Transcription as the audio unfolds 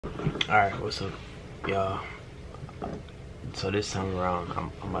Alright, what's up, y'all? So this time around, I'm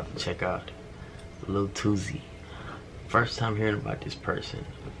about to check out Lil Tuzi. First time hearing about this person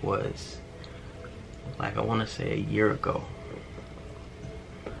was, like, I want to say a year ago.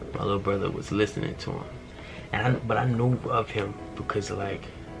 My little brother was listening to him, but I knew of him because, like,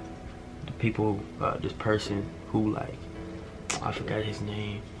 the people, this person who, like, I forgot his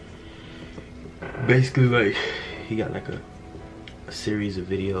name. Basically, like, he got like a series of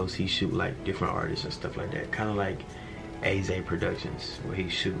videos. He shoot like different artists and stuff like that, kind of like AZ Productions, where he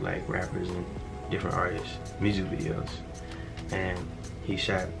shoot like rappers and different artists music videos. And he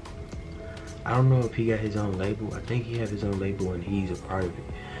shot, I don't know if he got his own label. I think he has his own label and he's a part of it,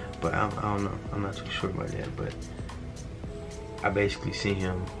 but I don't know, I'm not too sure about that. But I basically seen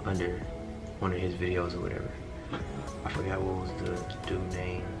him under one of his videos or whatever. I forgot what was the dude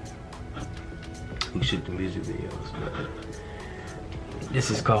name who shoot the music videos, but this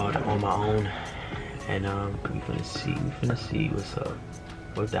is called On My Own, and we finna see what's up,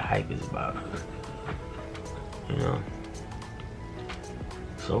 what the hype is about. You know,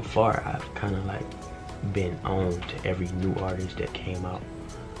 so far I've kind of like been on to every new artist that came out,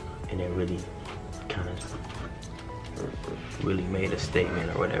 and that really kind of really made a statement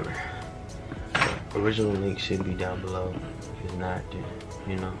or whatever. The original link should be down below. If it's not, then,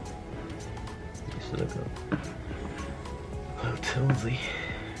 you know, just look up Lil Tuzi.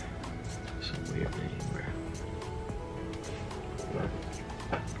 It's a weird name, bro.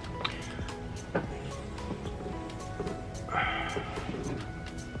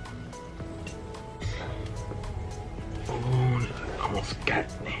 Oh, almost got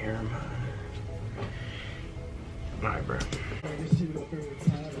the hair in mine. Alright, bro.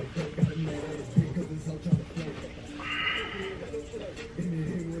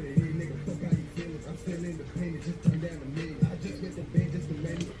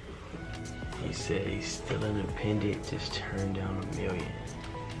 He said he's still independent, just turned down $1 million.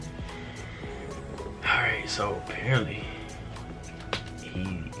 Alright, so apparently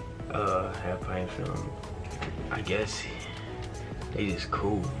he had playing film. I guess they just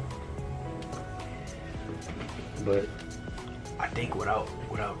cool. But I think without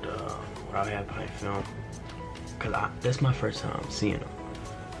having playing film, cause that's my first time seeing him.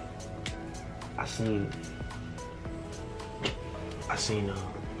 I seen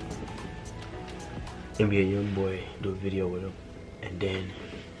NBA Youngboy do a video with him, and then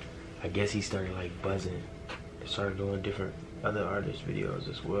I guess he started like buzzing, started doing different other artists' videos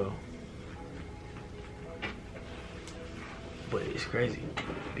as well. But it's crazy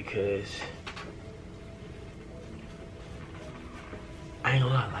because I ain't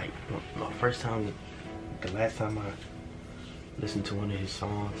gonna lie, like my first time, the last time I listened to one of his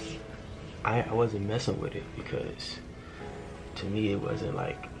songs, I wasn't messing with it because to me it wasn't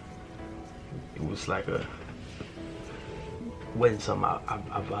like, it was like wasn't something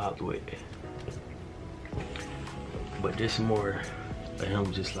I vibed with. But this more of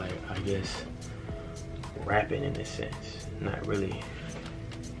him just like, I guess, rapping in a sense, not really.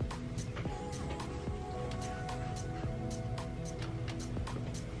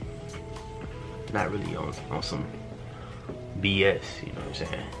 Not really on some BS, you know what I'm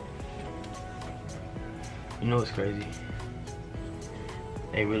saying? You know what's crazy?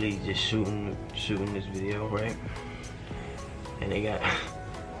 They really just shooting this video, right? And they got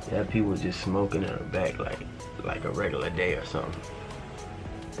people just smoking in the back like a regular day or something.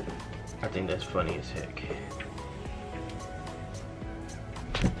 I think that's funny as heck.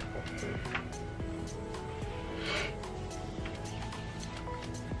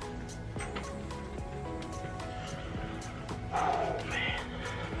 Oh man.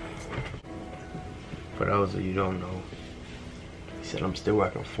 For those of you who don't know, he said I'm still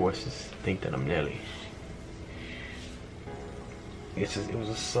working forces, think that I'm Nelly. It was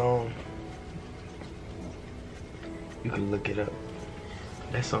a song. You can look it up.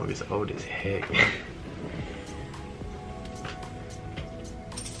 That song is old as heck. I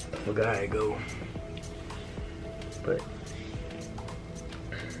forgot how it go. But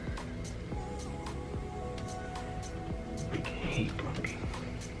big heat bumping.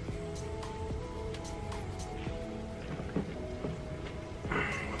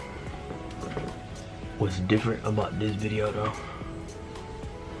 What's different about this video though?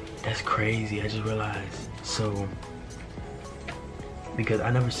 That's crazy, I just realized. So, because I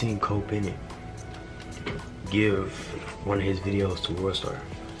never seen Cole Bennett give one of his videos to Worldstar.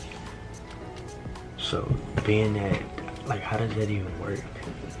 So, being that, like, how does that even work?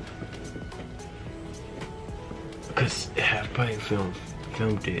 Because Half Pint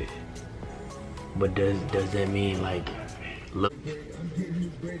filmed it, but does that mean like, look?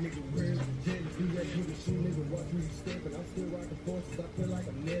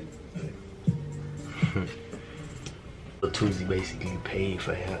 So Tuesday basically paid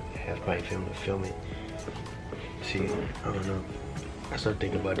for half-pint film to film it. See, I don't know. I started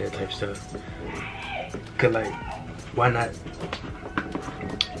thinking about that type of stuff. Cause like, why not?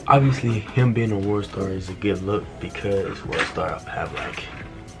 Obviously, him being a world star is a good look because world star have like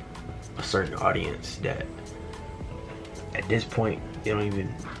a certain audience that at this point they don't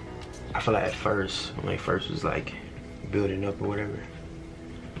even. I feel like at first, when they first was like building up or whatever,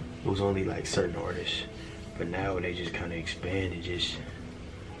 it was only like certain artists. But now they just kind of expand and just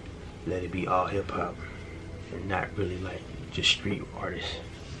let it be all hip hop and not really like just street artists.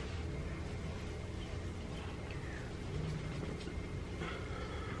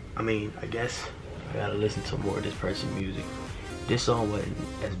 I mean, I guess I gotta listen to more of this person's music. This song wasn't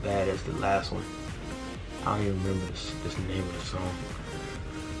as bad as the last one. I don't even remember this name of the song.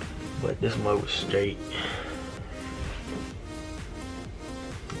 But this one was straight.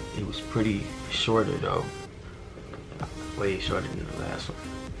 It was pretty shorter though. Way shorter than the last one.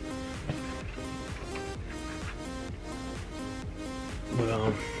 But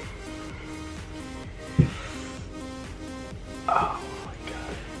oh my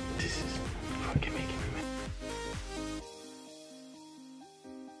god, this is fucking making